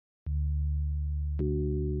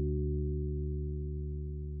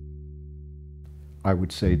I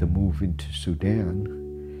would say the move into Sudan,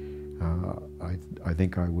 I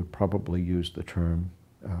think I would probably use the term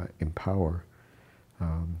empower.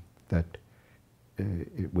 That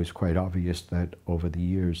it was quite obvious that over the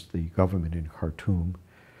years the government in Khartoum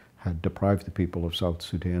had deprived the people of South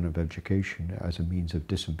Sudan of education as a means of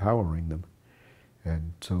disempowering them.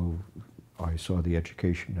 And so I saw the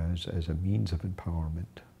education as a means of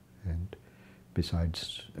empowerment, and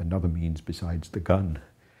besides, another means besides the gun.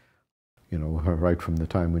 You know, right from the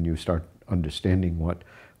time when you start understanding what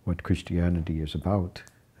Christianity is about,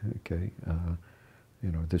 okay,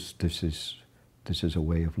 you know, this is a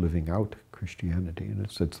way of living out Christianity, and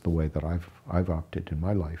it's the way that I've opted in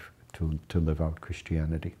my life to live out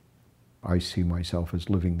Christianity. I see myself as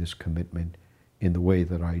living this commitment in the way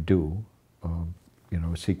that I do, you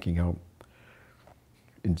know, seeking out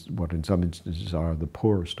what in some instances are the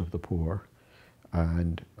poorest of the poor,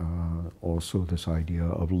 and also this idea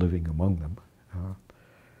of living among them.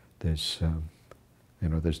 You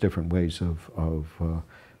know, there's different ways of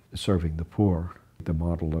serving the poor. The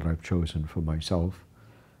model that I've chosen for myself,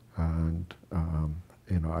 and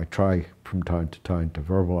you know, I try from time to time to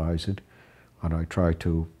verbalize it, and I try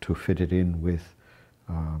to fit it in with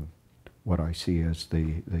what I see as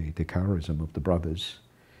the charism of the brothers.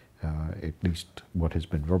 At least what has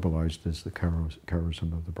been verbalized is the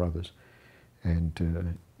charism of the brothers.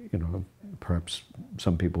 And you know, perhaps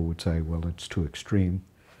some people would say, well, it's too extreme,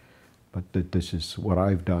 but this is what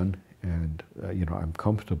I've done, and you know, I'm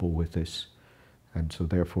comfortable with this, and so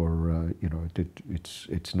therefore, you know,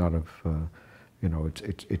 it's not of you know,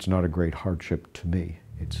 it's not a great hardship to me.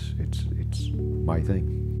 It's my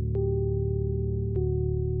thing.